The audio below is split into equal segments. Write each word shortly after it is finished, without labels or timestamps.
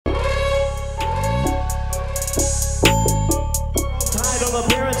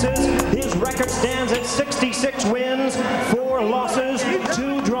66 wins, 4 losses,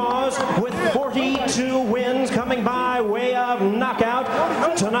 2 draws, with 42 wins coming by way of knockout.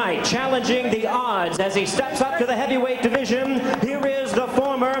 Tonight, challenging the odds as he steps up to the heavyweight division, here is the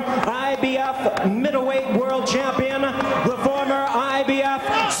former IBF middleweight world champion, the former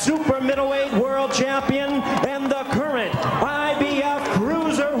IBF super middleweight world champion, and the current IBF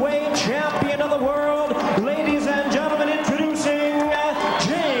cruiserweight champion of the world. Ladies and gentlemen, introducing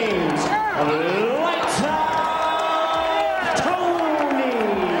James Lights Out Toney.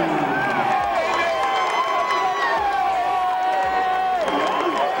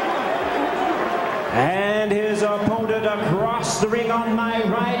 And his opponent across the ring on my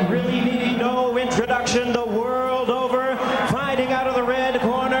right, really needing no introduction the world over, fighting out of the red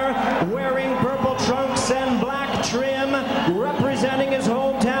corner, wearing purple trunks and black trim, representing his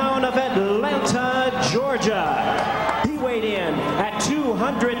hometown of Atlanta, Georgia. He weighed in at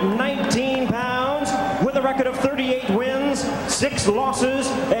 219 pounds with a record of 38 wins, 6 losses,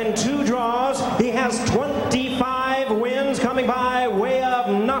 and 2 draws. He has 25 wins coming by way of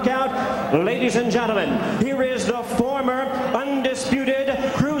knockout. Ladies and gentlemen, here is the former undisputed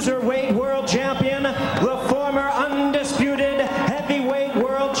cruiserweight world champion, the former undisputed heavyweight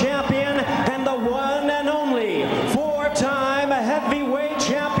world champion, and the one and only 4-time heavyweight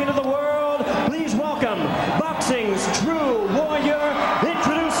champion of the world. Please welcome boxing's true warrior,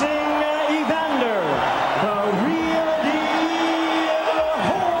 introducing Evander, the real deal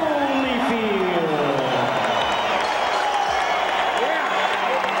Holyfield.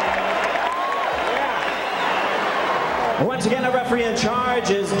 Once again, a referee in charge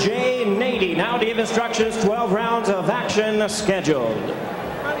is Jay Nady. Now to give instructions, 12 rounds of action scheduled.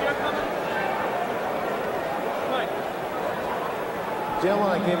 Gentlemen,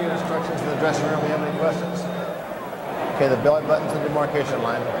 I gave you instructions in the dressing room. You have any questions? Okay, the belly button's the demarcation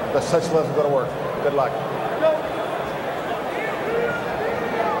line. Let's touch gloves and go to work. Good luck.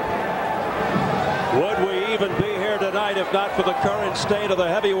 Would we even be here tonight if not for the current state of the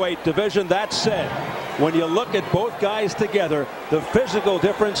heavyweight division? That said, when you look at both guys together, the physical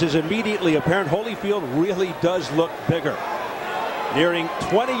difference is immediately apparent. Holyfield really does look bigger. Nearing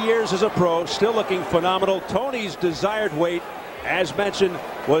 20 years as a pro, still looking phenomenal. Toney's desired weight, as mentioned,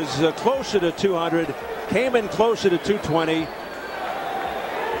 was closer to 200, came in closer to 220.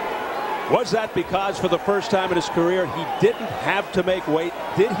 Was that because for the first time in his career he didn't have to make weight?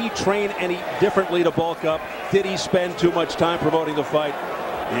 Did he train any differently to bulk up? Did he spend too much time promoting the fight?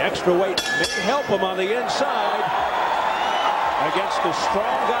 The extra weight may help him on the inside against a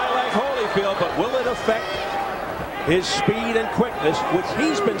strong guy like Holyfield, but will it affect his speed and quickness, which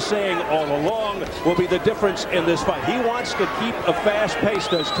he's been saying all along will be the difference in this fight? He wants to keep a fast pace,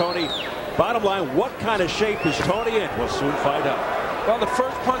 does Toney. Bottom line, what kind of shape is Toney in? We'll soon find out. Well, the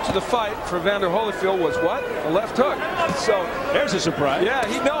first punch of the fight for Evander Holyfield was what? A left hook. So there's a surprise. Yeah,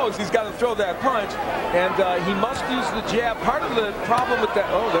 he knows he's got to throw that punch, and he must use the jab. Part of the problem with that,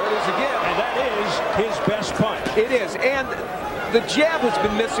 oh, there it is again. And that is his best punch. It is, and the jab has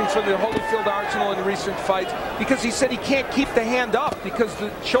been missing from the Holyfield arsenal in recent fights because he said he can't keep the hand up because the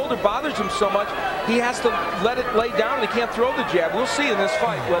shoulder bothers him so much. He has to let it lay down and he can't throw the jab. We'll see in this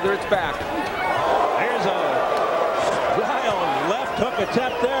fight whether it's back. There's a wild left hook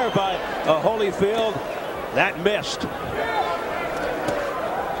attempt there by Holyfield. That missed.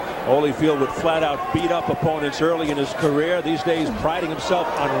 Holyfield would flat out beat up opponents early in his career. These days priding himself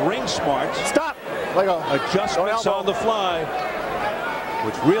on ring smarts. Stop. Let go. Adjustments on the fly,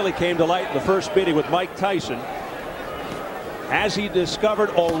 which really came to light in the first meeting with Mike Tyson. Has he discovered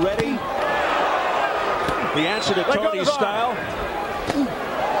already the answer to Toney's style?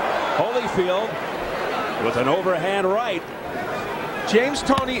 Holyfield with an overhand right. James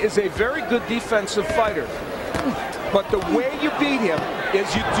Toney is a very good defensive fighter, but the way you beat him is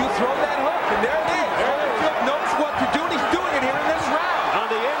you do throw that hook, and there it is. Holyfield knows what to do, and he's doing it here in this round. On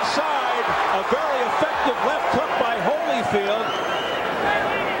the inside, a very effective left hook by Holyfield.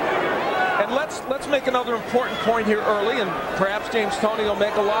 And let's make another important point here early, and perhaps James Toney will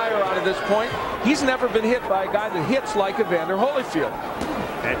make a liar out of this point. He's never been hit by a guy that hits like Evander Holyfield.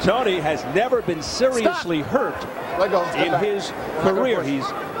 And Toney has never been seriously hurt in his career. He's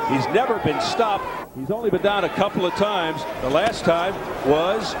never been stopped. He's only been down a couple of times. The last time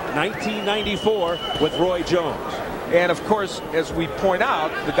was 1994 with Roy Jones. And of course, as we point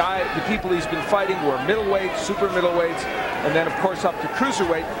out, the people he's been fighting were middleweights, super middleweights, and then of course up to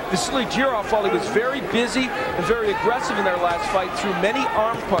cruiserweight. Vasily Girov, while he was very busy and very aggressive in their last fight, threw many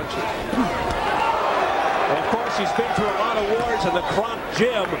arm punches. And of course, he's been through a lot of wars in the Kronk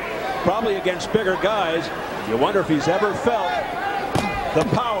gym, probably against bigger guys. You wonder if he's ever felt the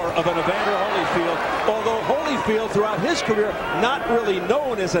power of an Evander Holyfield, although Holyfield throughout his career not really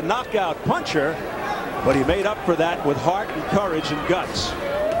known as a knockout puncher, but he made up for that with heart and courage and guts.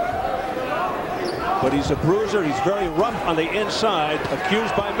 But he's a bruiser. He's very rough on the inside,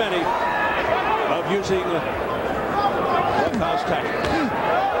 accused by many of using roughhouse tactics.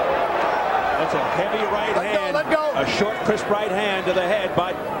 That's a heavy right hand, a short, crisp right hand to the head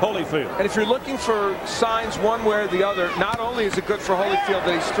by Holyfield. And if you're looking for signs one way or the other, not only is it good for Holyfield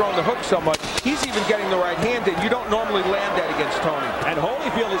that he's thrown the hook so much, he's even getting the right hand in. You don't normally land that against Toney. And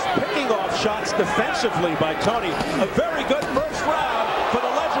Holyfield is picking off shots defensively by Toney. A very good first round for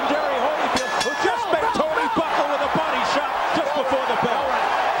the legendary Holyfield, who just met Toney buckle with a body shot just before the bell.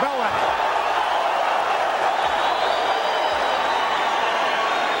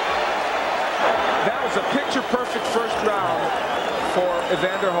 That was a picture-perfect first round for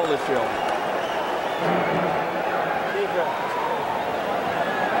Evander Holyfield.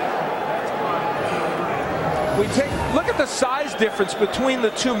 Look at the size difference between the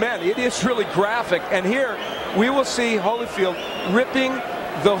two men. It is really graphic. And here we will see Holyfield ripping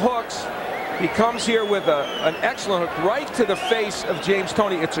the hooks. He comes here with an excellent hook right to the face of James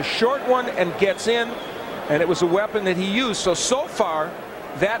Toney. It's a short one and gets in, and it was a weapon that he used. So far,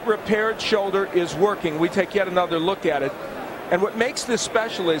 that repaired shoulder is working. We take yet another look at it. And what makes this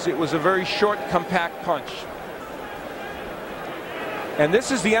special is it was a very short, compact punch. And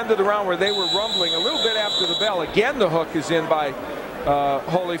this is the end of the round where they were rumbling a little bit after the bell. Again, the hook is in by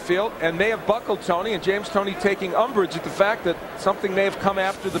Holyfield and may have buckled Toney, and James Toney taking umbrage at the fact that something may have come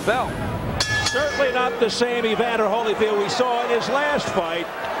after the bell. Certainly not the same Evander Holyfield we saw in his last fight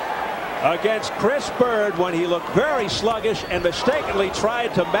against Chris Bird, when he looked very sluggish and mistakenly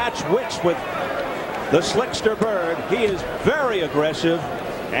tried to match wits with the slickster Bird. He is very aggressive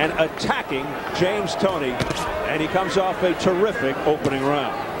and attacking James Toney, and he comes off a terrific opening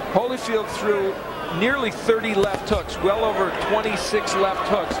round. Holyfield threw nearly 30 left hooks, well over 26 left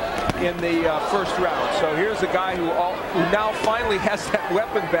hooks in the first round. So here's a guy who now finally has that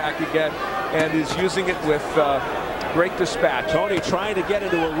weapon back again and is using it with great dispatch. Toney trying to get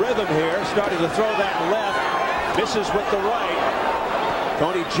into a rhythm here, starting to throw that left, misses with the right.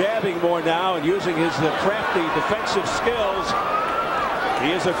 Toney jabbing more now and using his crafty defensive skills.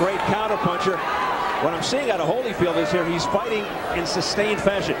 He is a great counterpuncher. What I'm seeing out of Holyfield is here he's fighting in sustained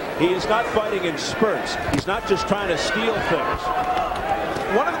fashion. He is not fighting in spurts. He's not just trying to steal things.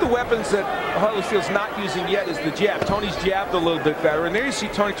 One of the weapons that Holyfield's not using yet is the jab. Toney's jabbed a little bit better, and there you see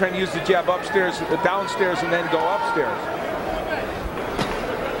Toney trying to use the jab upstairs, downstairs, and then go upstairs.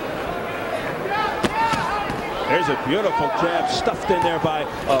 There's a beautiful jab stuffed in there by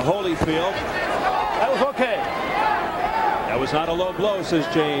Holyfield. That was okay. That was not a low blow, says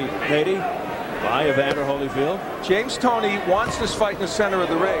Jay Nady, by Evander Holyfield. James Toney wants this fight in the center of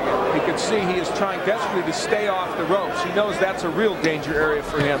the ring. You can see he is trying desperately to stay off the ropes. He knows that's a real danger area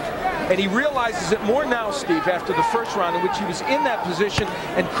for him. And he realizes it more now, Steve, after the first round, in which he was in that position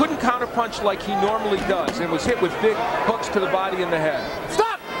and couldn't counterpunch like he normally does, and was hit with big hooks to the body and the head.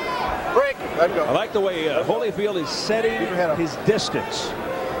 Stop! Break! Let go. I like the way Holyfield is setting his distance.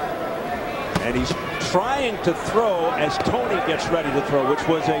 And he's trying to throw as Toney gets ready to throw, which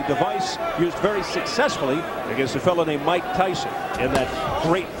was a device used very successfully against a fellow named Mike Tyson in that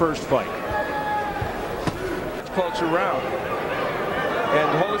great first fight. Closer round. And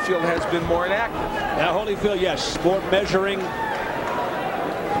Holyfield has been more inactive. Now Holyfield, yes, more measuring.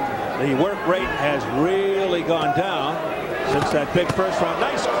 The work rate has really gone down since that big first round.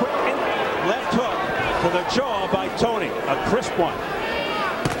 Nice quick left hook to the jaw by Toney, a crisp one.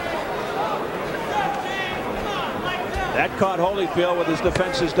 That caught Holyfield with his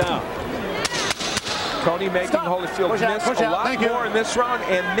defenses down. Toney making Holyfield miss a lot more in this round,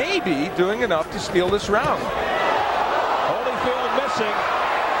 and maybe doing enough to steal this round. Holyfield missing,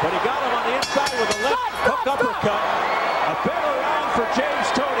 but he got him on the inside with a left hook uppercut. A better round for James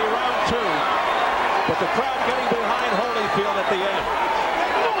Toney, round two. But the crowd getting behind Holyfield at the end.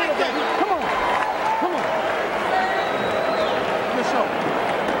 Come on. Come on. Good show.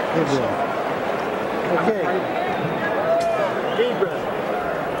 Good job. Okay. Deep breath.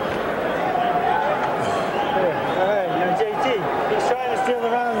 All right, now JT, he's trying to steal the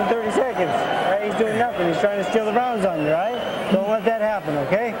round in 30 seconds. All right, he's doing nothing. He's trying to steal the rounds on you, right? Don't let that happen,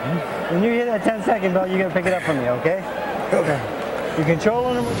 okay? When you hit that 10-second bell, you're going to pick it up from me, okay? Okay. You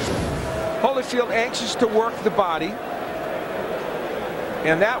controlling him? Holyfield anxious to work the body.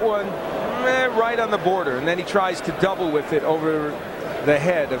 And that one, right on the border. And then he tries to double with it over the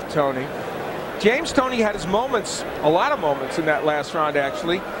head of Toney. James Toney had his moments, a lot of moments in that last round,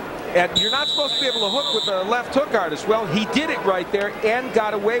 actually. And you're not supposed to be able to hook with a left hook artist. Well, he did it right there and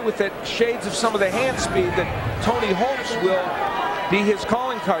got away with it. Shades of some of the hand speed that Toney hopes will be his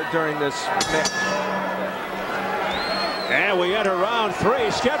calling card during this match. And we enter round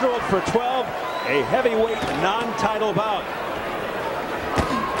 3, scheduled for 12, a heavyweight non-title bout.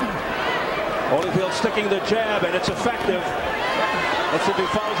 Holyfield sticking the jab, and it's effective. Let's see if he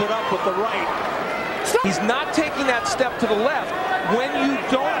follows it up with the right. He's not taking that step to the left. When you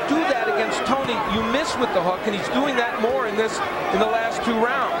don't do that against Toney, you miss with the hook, and he's doing that more in the last 2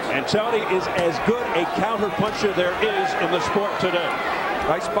 rounds. And Toney is as good a counter puncher there is in the sport today.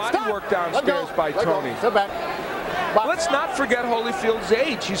 Nice body work downstairs by Toney. Sit back. Let's not forget Holyfield's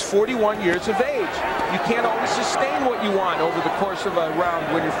age. He's 41 years of age. You can't always sustain what you want over the course of a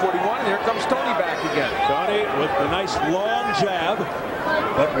round when you're 41. And here comes Toney back again. Toney with a nice long jab,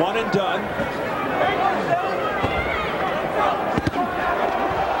 but one and done.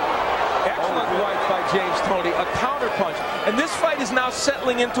 Excellent right by James Toney, a counter punch. And this fight is now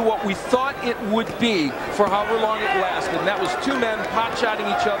settling into what we thought it would be for however long it lasted. And that was 2 men pot-shotting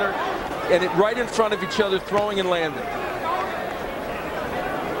each other, and it right in front of each other, throwing and landing.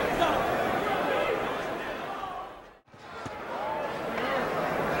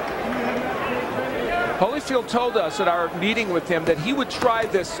 Holyfield told us at our meeting with him that he would try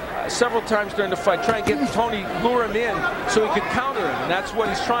this several times during the fight, try and get Toney, lure him in so he could counter him, and that's what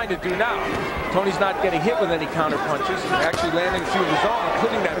he's trying to do now. Toney's not getting hit with any counter punches, he's actually landing a few of his own,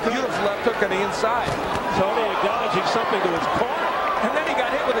 including that beautiful left hook on the inside. Toney acknowledging something to his corner. And then he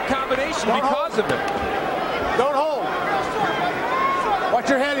got hit with a combination because of it. Don't hold. Watch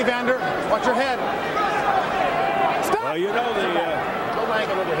your head, Evander. Watch your head. Stop. Well, you know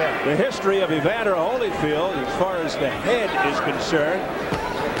the history of Evander Holyfield as far as the head is concerned.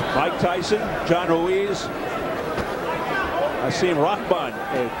 Mike Tyson, John Ruiz, Asim Rahman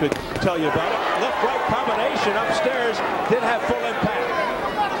could tell you about it. Left-right combination upstairs did have full impact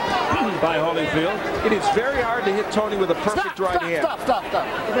by Holyfield. It is very hard to hit Toney with a perfect right hand. Stop.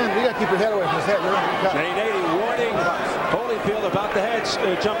 Man, you got to keep your head away from his head. Shane 80 warning Holyfield about the head,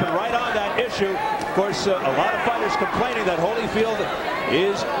 jumping right on that issue. Of course, a lot of fighters complaining that Holyfield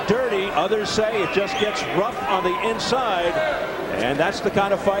is dirty. Others say it just gets rough on the inside, and that's the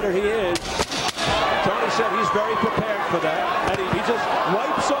kind of fighter he is. Toney said he's very prepared for that, and he just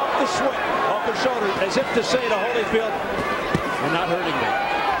wipes off the sweat off his shoulder as if to say to Holyfield, "You're not hurting me."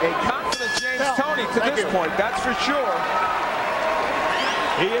 A confident James Toney to this point, that's for sure.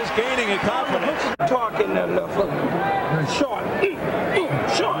 He is gaining in confidence. Talking that left hook. Short.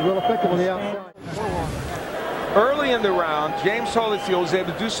 Real effective on the outside. Early in the round, James Holyfield was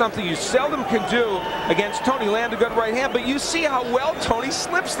able to do something you seldom can do against Toney, land a good right hand, but you see how well Toney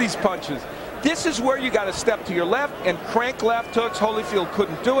slips these punches. This is where you got to step to your left and crank left hooks. Holyfield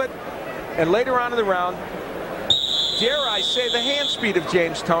couldn't do it. And later on in the round, dare I say, the hand speed of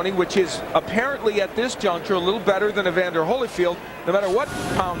James Toney, which is apparently at this juncture a little better than Evander Holyfield. No matter what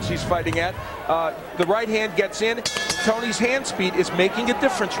pounds he's fighting at, the right hand gets in. Toney's hand speed is making a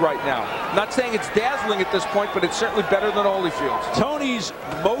difference right now. I'm not saying it's dazzling at this point, but it's certainly better than Holyfield's. Toney's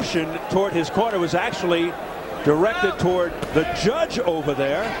motion toward his corner was actually directed toward the judge over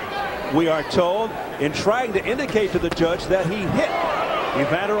there, we are told, in trying to indicate to the judge that he hit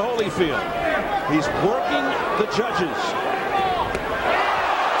Evander Holyfield. He's working the judges.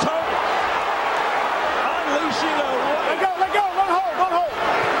 Toney unleashing a right. Let go, don't hold.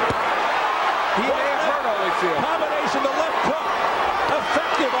 He may have hurt Holyfield. Combination, the left hook,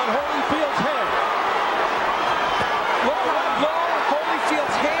 effective on Holyfield's head. Look how low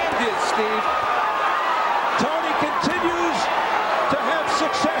Holyfield's hand is, Steve. Toney continues to have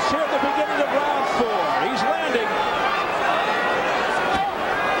success here at the beginning of round 4. He's landing.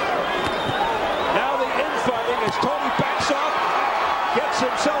 Now the infighting as Toney backs off, gets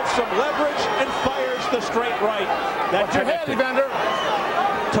himself some leverage, and fires the straight right. That Watch your head, Evander.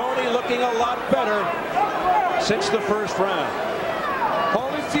 Toney looking a lot better since the first round.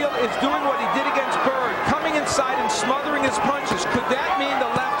 Holyfield is doing what he did against Bird, coming inside and smothering his punches. Could that mean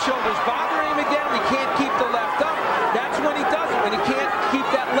the left shoulder's bothering him again? He can't keep the left up. That's when he does it. When he can't keep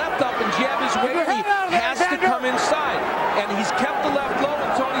that left up and jab his way, he has to come inside. And he's kept the left low,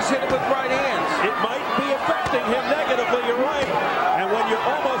 and Toney's hit it with right hands. It might be affecting him negatively, you're right. And when you're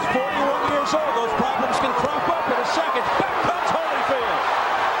almost 41 years old, those problems can crop up in a second. Back comes Holyfield.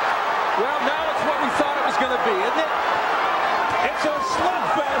 Well, now it's what we thought it was going to be, isn't it? It's a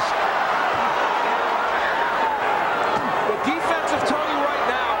slugfest. The defense of Toney right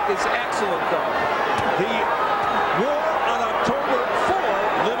now is excellent, though.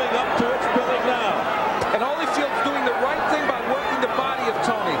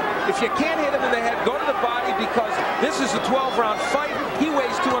 If you can't hit him in the head, go to the body, because this is a 12-round fight. He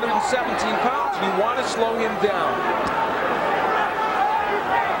weighs 217 pounds. You want to slow him down.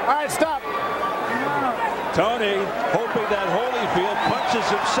 All right, stop. Toney hoping that Holyfield punches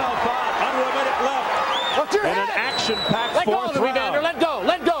himself out. Under a minute left. What's your And head? an action-packed Let go fourth of the Evander. round. Let go.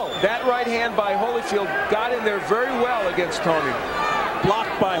 Let go. That right hand by Holyfield got in there very well against Toney.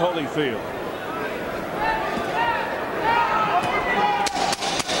 Blocked by Holyfield.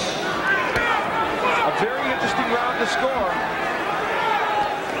 A very interesting round to score.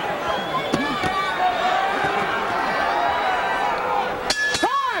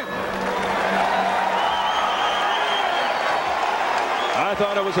 Time! I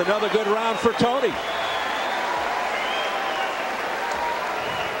thought it was another good round for Toney.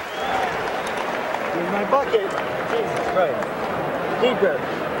 Here's my bucket. Jesus Christ. Deeper.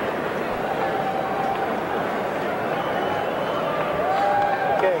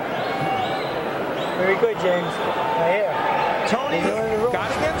 Okay. Very good, James. Right here. Toney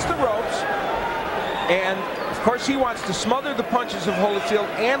got against the ropes, and of course he wants to smother the punches of Holyfield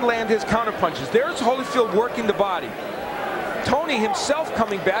and land his counter punches. There's Holyfield working the body. Toney himself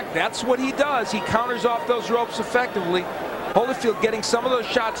coming back, that's what he does. He counters off those ropes effectively. Holyfield getting some of those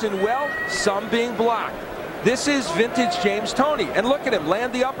shots in well, some being blocked. This is vintage James Toney. And look at him,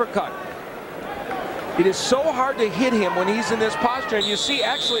 land the uppercut. It is so hard to hit him when he's in this posture. And you see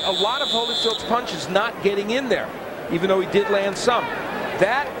actually a lot of Holyfield's punches not getting in there, even though he did land some.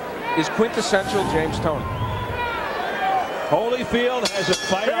 That is quintessential James Toney. Holyfield has a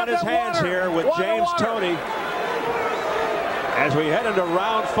fight on his hands here with James Toney. As we head into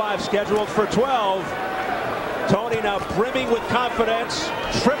round 5, scheduled for 12. Toney now brimming with confidence,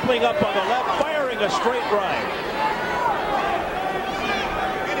 tripling up on the left, firing a straight right.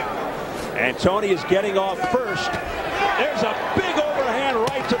 And Toney is getting off first. There's a big overhand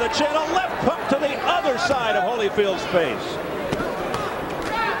right to the chin, a left hook to the other side of Holyfield's face.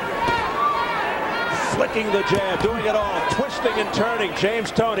 Flicking the jab, doing it all, twisting and turning.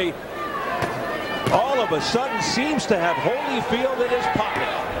 James Toney all of a sudden seems to have Holyfield in his pocket.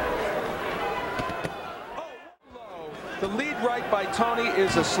 The lead right by Toney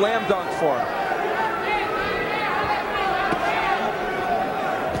is a slam dunk for him.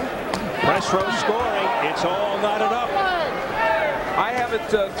 Press row scoring, it's all not enough. I have it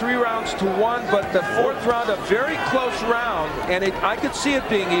 3 rounds to 1, but the 4th round, a very close round, and I could see it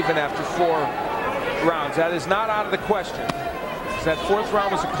being even after 4 rounds. That is not out of the question. That 4th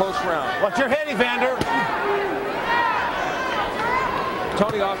round was a close round. What's your head, Evander?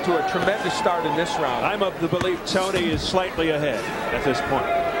 Toney off to a tremendous start in this round. I'm of the belief Toney is slightly ahead at this point.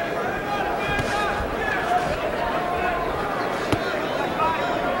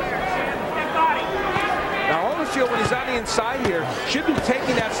 Now Holyfield, when he's on the inside here, should be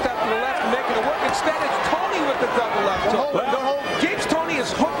taking that step to the left and making it work. Instead, it's Toney with the double left hook. Well, James Toney is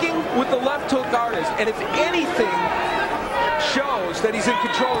hooking with the left hook artist, and if anything shows that he's in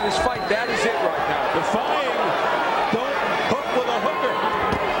control of this fight, that is it right now. Defying, don't hook with a hooker.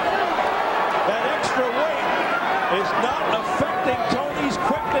 That extra weight is not affecting Toney's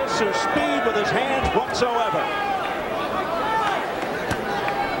quickness or speed with his hands whatsoever.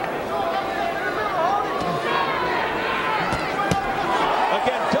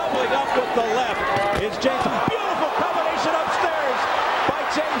 Again, doubling up with the left is James. Beautiful combination upstairs by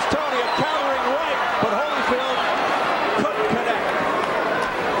James Toney, a countering right, but Holyfield couldn't connect.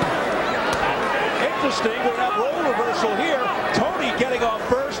 Interesting, we have role reversal here. Toney getting off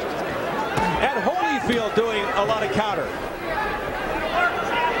first, and Holyfield doing a lot of counter.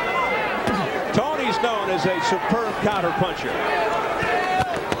 Toney's known as a superb counter puncher. Oh,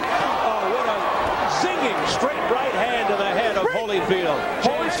 what a zinging straight right hand to the head of Holyfield.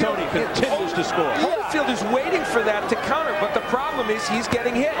 James Toney continues to score. Holyfield is waiting for that to counter, but the problem is he's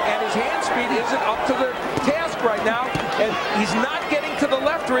getting hit, and his hand speed isn't up to the task right now, and he's not getting to the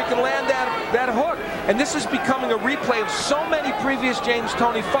left where he can land that hook. And this is becoming a replay of so many previous James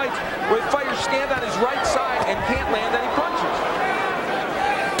Toney fights where fighters stand on his right side and can't land any punches.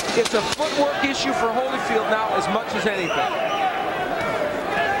 It's a footwork issue for Holyfield now as much as anything.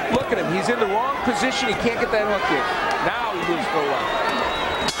 Look at him, he's in the wrong position, he can't get that hook in. Now he moves for a while.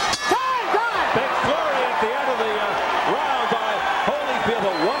 Big flurry at the end of the round by Holyfield,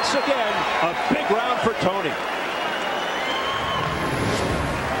 but once again, a big round for Toney.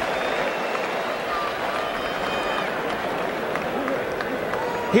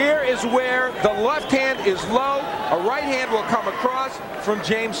 Here is where the left hand is low, a right hand will come across from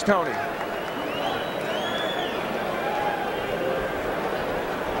James Toney.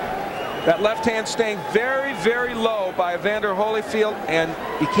 That left hand staying very, very low by Evander Holyfield, and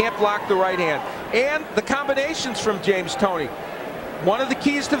He can't block the right hand. And the combinations from James Toney. One of the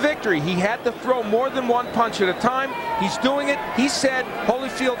keys to victory, he had to throw more than one punch at a time. He's doing it. He said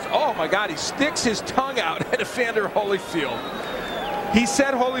Holyfield's, oh my God, he sticks his tongue out at Evander Holyfield. He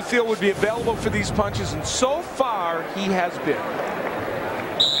said Holyfield would be available for these punches, and so far he has been.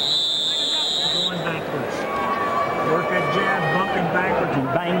 Going backwards. Work that jab, bumping backwards and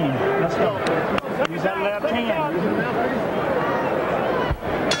banging. Let's go. Use that left hand.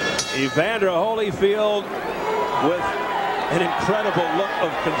 Evander Holyfield with an incredible look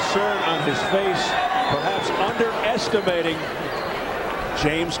of concern on his face, perhaps underestimating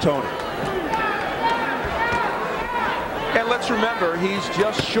James Toney. And let's remember, he's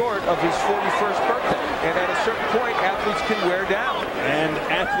just short of his 41st birthday. And at a certain point, athletes can wear down. And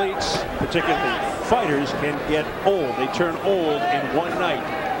athletes, particularly fighters, can get old. They turn old in one night.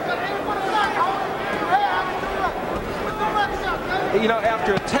 You know,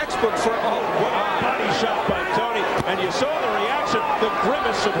 after a textbook for, oh, What a body shot by Toney. And you saw the reaction, the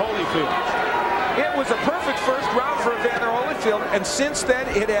grimace of Holyfield. it was a perfect first round for Evander Holyfield. And since then,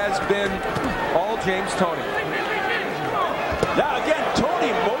 it has been all James Toney. Now again,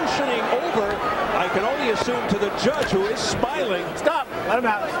 Toney motioning over, I can only assume to the judge, who is smiling. Stop. Let him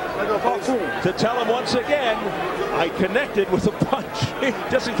out. Let go. Fall cool. To tell him once again, I connected with a punch,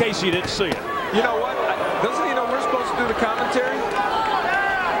 just in case he didn't see it. You know what? Doesn't he know we're supposed to do the commentary?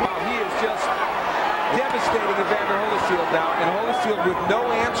 Wow, he is just devastating Evander Holyfield now, and Holyfield with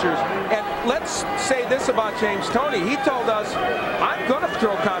no answers. And let's say this about James Toney. He told us, I'm going to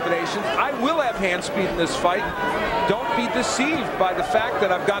throw combinations. I will have hand speed in this fight. Don't be deceived by the fact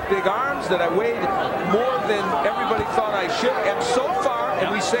that I've got big arms, that I weighed more than everybody thought I should. And so far,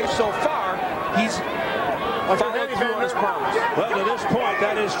 and we say so far, he's followed through on his promise. Well, to this point,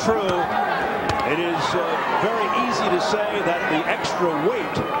 that is true. It is very easy to say that the extra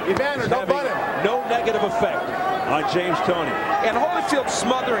weight Evander, is don't having butt him. no negative effect on James Toney. And Holyfield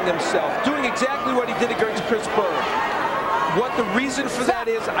smothering himself, doing exactly what he did against Chris Berg. What the reason for that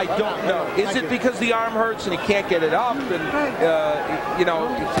is, I don't know. Is it because the arm hurts and he can't get it up? And, you know,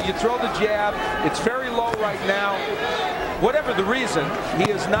 you throw the jab. It's very low right now. Whatever the reason, he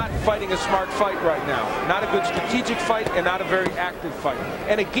is not fighting a smart fight right now. Not a good strategic fight and not a very active fight.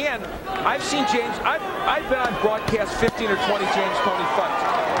 And again, I've seen James, I've been on broadcast 15 or 20 James Toney fights.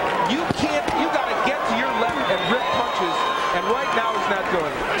 You got to get to your left and rip punches, and right now he's not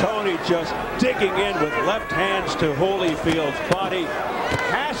doing it. Toney just digging in with left hands to Holyfield's body.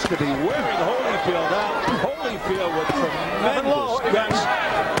 Has to be wearing Holyfield out. Holyfield with tremendous guts,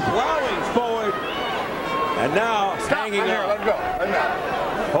 plowing forward, and now hanging out. Let go. Let him out.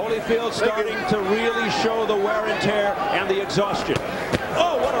 Holyfield starting to really show the wear and tear and the exhaustion.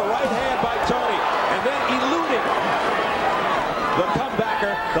 Oh, what a right hand by Toney, and then eluding the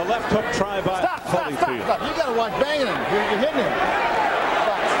comebacker, the left hook try by Holyfield. Stop. You got to watch banging him. You're hitting him.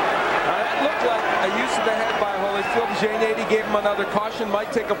 That looked like a use of the head by Holyfield. Jay Nady gave him another caution,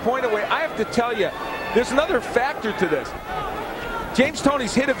 might take a point away. I have to tell you, there's another factor to this. James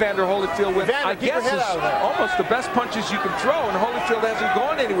Toney's hit Evander Holyfield with, I guess, is almost the best punches you can throw, and Holyfield hasn't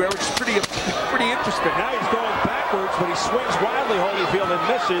gone anywhere, which is pretty interesting. Now he's going backwards, but he swings wildly, Holyfield, and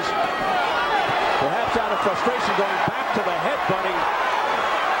misses. Perhaps out of frustration, going back to the headbutting.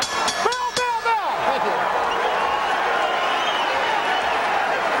 Bell. Thank you.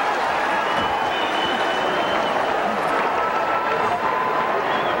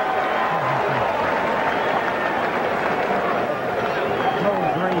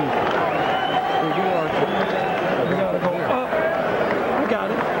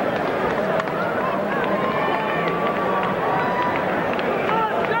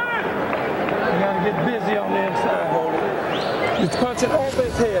 Punch it over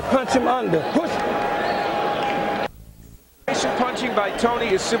his head. Punch him under. Push. Punching by Toney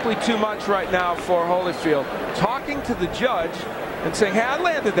is simply too much right now for Holyfield. Talking to the judge and saying, hey, I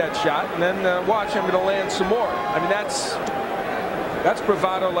landed that shot, and then watch, I'm going to land some more. I mean, that's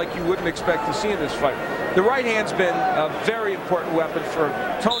bravado like you wouldn't expect to see in this fight. The right hand's been a very important weapon for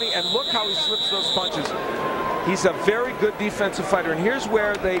Toney, and look how he slips those punches. He's a very good defensive fighter, and here's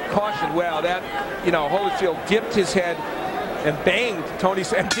where they cautioned, well, that, you know, Holyfield dipped his head and banged Toney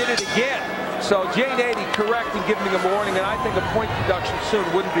and did it again. So Jay Nady correct in giving him a warning, and I think a point deduction soon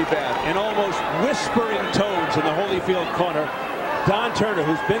wouldn't be bad. And almost whispering tones in the Holyfield corner. Don Turner,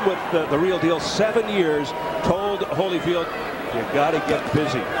 who's been with the real deal 7 years, told Holyfield, you got to get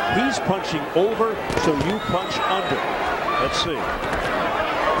busy. He's punching over, so you punch under. Let's see.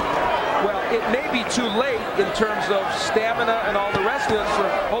 Well, it may be too late in terms of stamina and all the rest of it for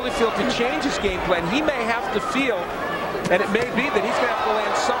Holyfield to change his game plan. He may have to feel And it may be that he's going to have to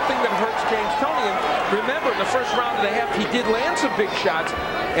land something that hurts James Toney. And remember, in the first round and a half, he did land some big shots,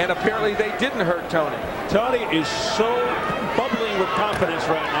 and apparently they didn't hurt Toney. Toney is so bubbling with confidence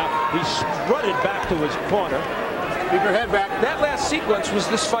right now. He strutted back to his corner. Keep your head back. That last sequence was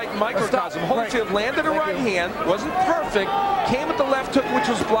this fight in microcosm. Holyfield landed a right hand, wasn't perfect, came with the left hook, which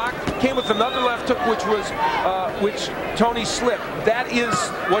was blocked, came with another left hook, which Toney slipped. That is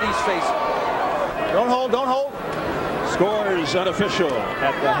what he's facing. Don't hold, don't hold. Scores unofficial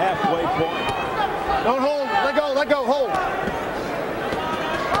at the halfway point. Don't hold, let go, hold.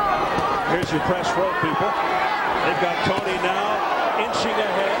 Here's your press row, people. They've got Toney now inching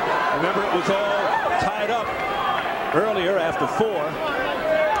ahead. Remember, it was all tied up earlier after 4.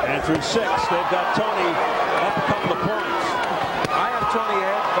 And through 6, they've got Toney up a couple of points. I have Toney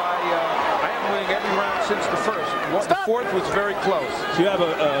ahead by, I am winning every round since the first. The fourth was very close. So you have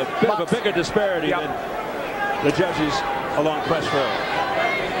a bit of a bigger disparity than the judges along press row.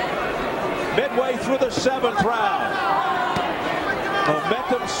 Midway through the 7th round.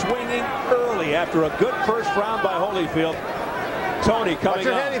 Momentum swinging early after a good first round by Holyfield. Toney coming Watch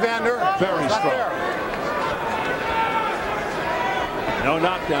your on head, Evander. very Not strong. there. No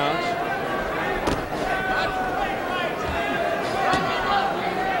knockdowns.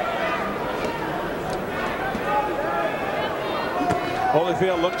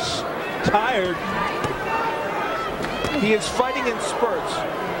 Holyfield looks tired. He is fighting in spurts.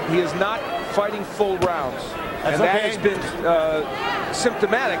 He is not fighting full rounds. That's and that okay. has been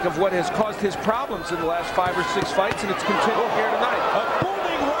symptomatic of what has caused his problems in the last 5 or 6 fights, and it's continuing here tonight. A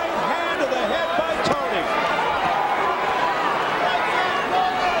booming right hand to the head by Toney.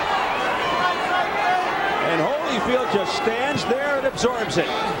 And Holyfield just stands there and absorbs it.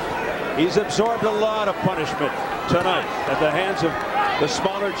 He's absorbed a lot of punishment tonight at the hands of the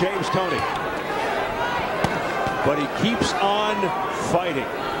smaller James Toney. But he keeps on fighting.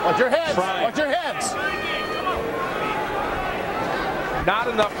 Watch your heads. Trying. Watch your heads. Not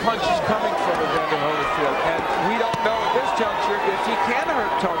enough punches coming from Evander Holyfield, and we don't know at this juncture if he can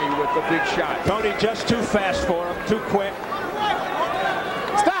hurt Toney with a big shot. Toney just too fast for him, too quick.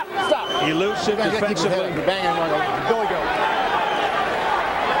 Stop, stop. Elusive defensively. Banging on the go.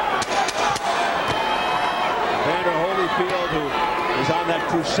 Evander Holyfield, who is on that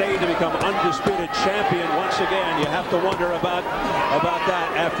crusade to become undisputed champion once again. You have to wonder about that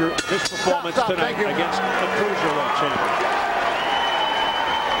after this performance tonight against the cruiserweight champion.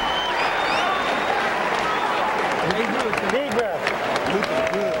 Deep breath.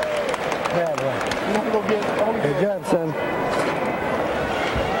 Good job, son.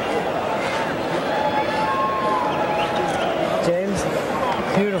 James,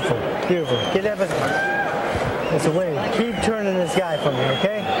 beautiful, beautiful. Get up. That's a win. Keep turning this guy for me,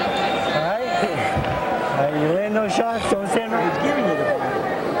 okay? All right? All right, you land those shots, don't stand around. He's giving you the ball.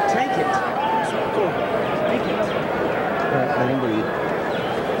 Take it. Take it. All right, let him breathe.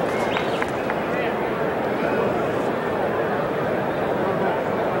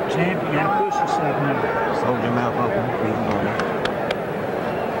 Champ, you gotta push yourself now. Just hold your mouth open. Breathe normal.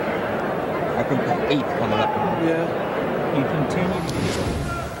 I think that's 8 coming up. Yeah. You continue.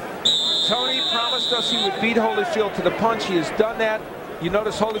 Toney promised us he would beat Holyfield to the punch. He has done that. You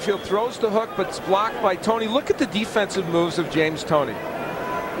notice Holyfield throws the hook, but it's blocked by Toney. Look at the defensive moves of James Toney.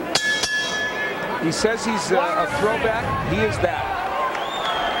 He says he's a throwback. He is that.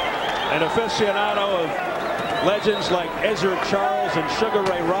 An aficionado of legends like Ezra Charles and Sugar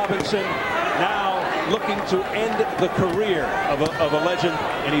Ray Robinson, now looking to end the career of a legend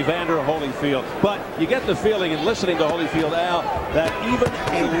in Evander Holyfield. But you get the feeling in listening to Holyfield, Al, that even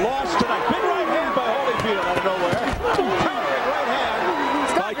a loss tonight, big right hand by Holyfield out of nowhere, countering right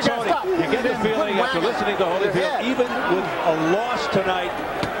hand by Toney. You get the feeling after listening to Holyfield, even with a loss tonight,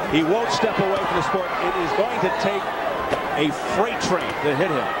 he won't step away from the sport. It is going to take a freight train to hit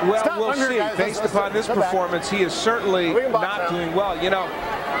him. Well, we'll see. Based upon this performance, he is certainly not doing well. You know,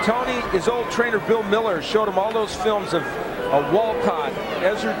 Toney, his old trainer Bill Miller showed him all those films of Walcott,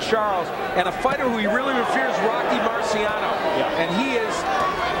 Ezra Charles, and a fighter who he really reveres, Rocky Marciano. Yeah. And he is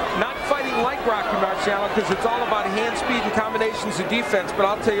not fighting like Rocky Marciano because it's all about hand speed and combinations of defense, but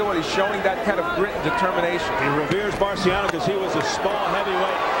I'll tell you what, he's showing that kind of grit and determination. He reveres Marciano because he was a small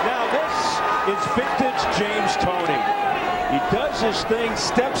heavyweight. Now this is vintage James Toney. He does his thing,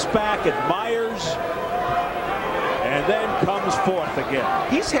 steps back, admires, and then comes forth again.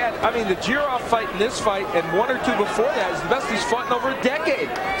 He's had, I mean, the Jirov fight and this fight and 1 or 2 before that is the best he's fought in over a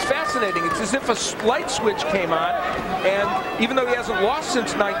decade. It's fascinating. It's as if a light switch came on, and even though he hasn't lost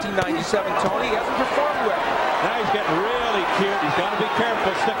since 1997, Toney hasn't performed well. Now he's getting really cute. He's got to be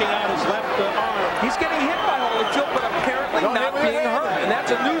careful sticking out his left arm. He's getting hit by Holyfield, but apparently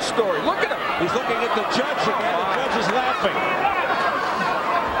It's a news story. Look at him. He's looking at the judge again. The judge is laughing.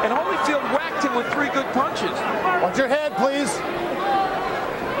 And Holyfield whacked him with 3 good punches. Watch your head, please.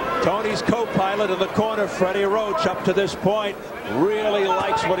 Toney's co-pilot in the corner, Freddie Roach, up to this point, really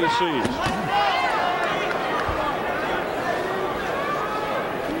likes what he sees.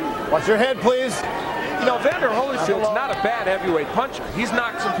 Watch your head, please. You know, Vander Holyfield's not a bad heavyweight puncher. He's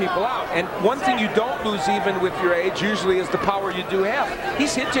knocked some people out. And one thing you don't lose even with your age usually is the power you do have.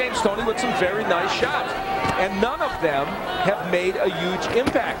 He's hit James Toney with some very nice shots. And none of them have made a huge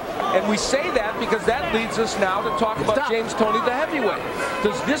impact. And we say that because that leads us now to talk about James Toney, the heavyweight.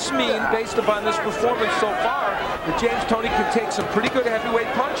 Does this mean, based upon this performance so far, that James Toney can take some pretty good heavyweight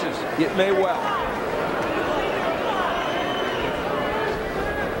punches? It may well.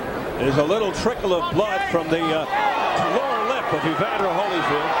 There's a little trickle of blood from the lower lip of Evander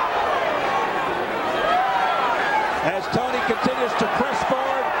Holyfield. As Toney continues to press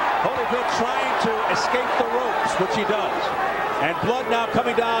forward, Holyfield trying to escape the ropes, which he does. And blood now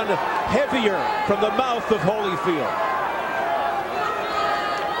coming down heavier from the mouth of Holyfield.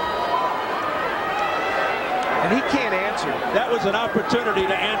 And he can't answer. That was an opportunity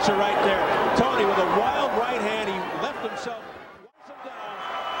to answer right there. Toney with a wild right hand, he left himself.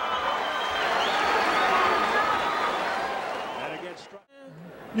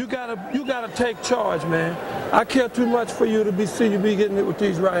 You gotta take charge, man. I care too much for you to be getting hit with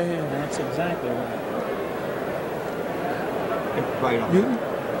these right hands. That's exactly right. Right on. You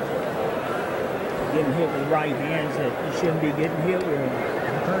getting hit with right hands that you shouldn't be getting hit with.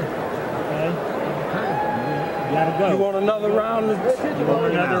 Okay. You gotta go. You want another round? You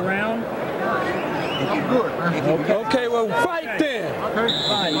want another round? Okay, well, fight then.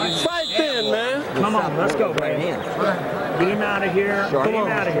 Fight then, man. Come on, let's go, man. Get him out of here. Get him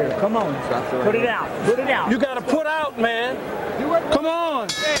out of here. Come on. Put it out. Put it out. You got to put out, man. Come on.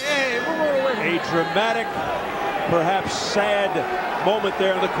 A dramatic, perhaps sad moment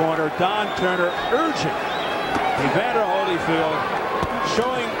there in the corner. Don Turner urging Evander Holyfield,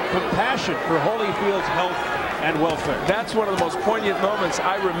 showing compassion for Holyfield's health and welfare. That's one of the most poignant moments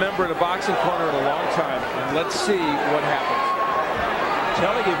I remember in a boxing corner in a long time. And let's see what happens.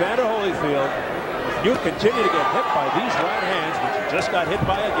 Telling Evander Holyfield, if you continue to get hit by these right hands, which you just got hit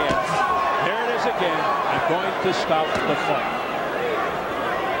by again, there it is again, I'm going to stop the fight.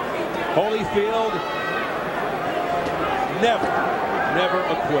 Holyfield, never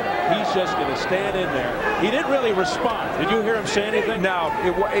a quitter. He's just going to stand in there. He didn't really respond. Did you hear him say anything? No.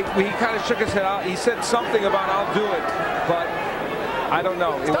 He kind of shook his head out. He said something about I'll do it, but I don't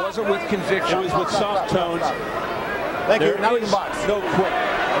know. It wasn't with conviction. It was with soft tones. Thank you. There Now we can is box. no quit,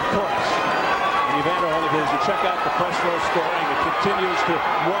 of course. And Evander Holyfield, as you check out the press row scoring, it continues to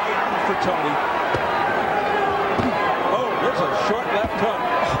widen for Toney. Oh, there's a short left hook.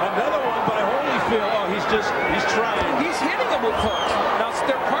 Another one by Holyfield. Oh, he's trying. He's hitting him with hooks. Now,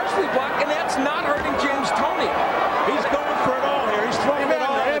 they're partially blocked, and that's not hurting James Toney. He's going for it all here. He's throwing it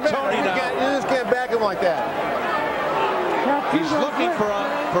all at Toney now. You just can't back him like that. He's looking for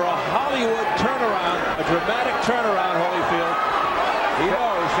a Hollywood turnaround, a dramatic turnaround, Holyfield. He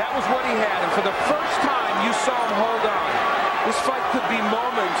knows. That was what he had, and for the first time, you saw him hold on. This fight could be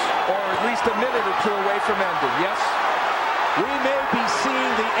moments, or at least a minute or two away from ending, yes? We may be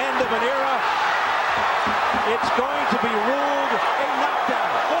seeing the end of an era. It's going to be ruled a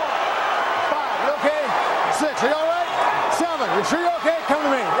knockdown. 4, 5, you okay? 6, are you all right? 7, you sure you're okay? Come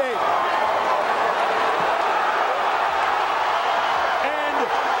to me. 8.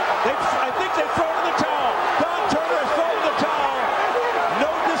 I think they've thrown in the towel. Don Turner has thrown in the towel.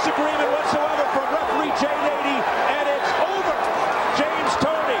 No disagreement whatsoever from referee Jay Nady, and it's over. James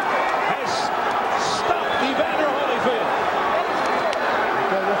Toney has stopped Evander Holyfield.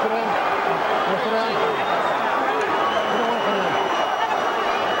 Okay, lift it in. Lift it in.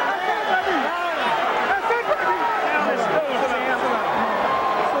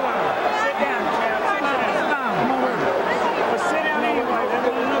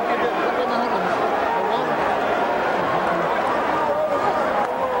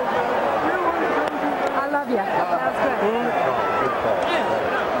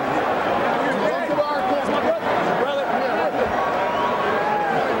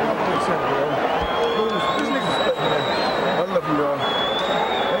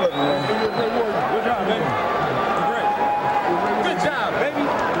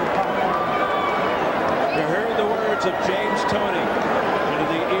 Of James Toney into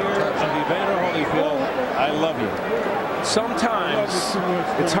the ear of Evander Holyfield. I love you. Sometimes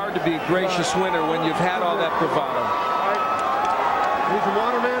it's hard to be a gracious winner when you've had all that bravado. Need some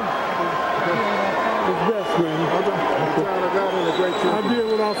water, man? It's best, man. I got in a great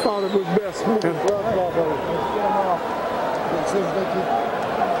I thought it was best move.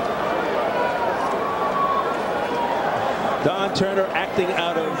 Don Turner acting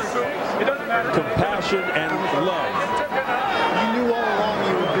out of compassion and love. You knew all along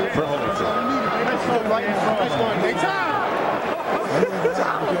you would do for Holyfield. Right in front. Nice going. Hey, time.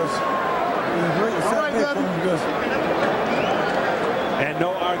 And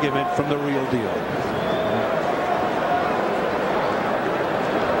no argument from the real deal.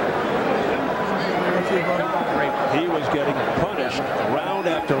 He was getting punished round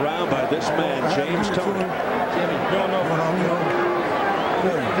after round by this man, James Toney. Did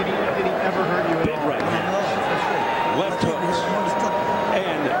he ever hurt you? Big right hand, left hooks,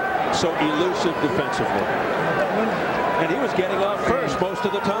 and so elusive defensively. And he was getting off first most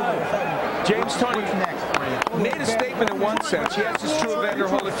of the time. James Toney made a statement in one sense. Yes, it's true. Evander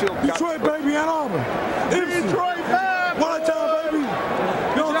Holyfield got Detroit, baby, Ann Arbor. Detroit, one time, baby.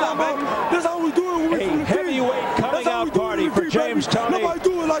 You know what I'm talking about? That's how we do it when we from the heavyweight coming out party for James Toney. Nobody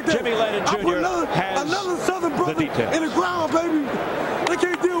do it like that. Jimmy Lennon Jr. has another Southern brother the details. in the ground, baby. They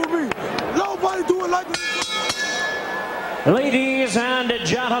can't deal with me. Nobody do it like that. Ladies and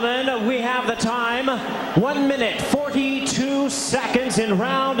gentlemen, we have the time. 1 minute, 42 seconds in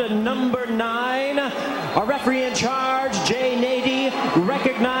round number 9. Our referee in charge, Jay Nady,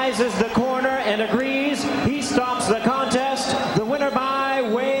 recognizes the corner and agrees. He stops the contest. The winner by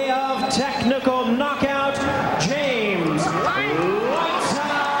way of technical knockout, James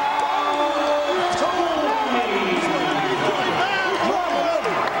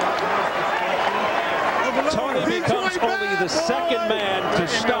Toney becomes only the second man to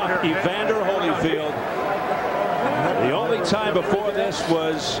stop Evander Holyfield. The only time before this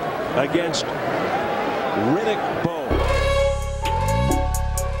was against Riddick Bowe.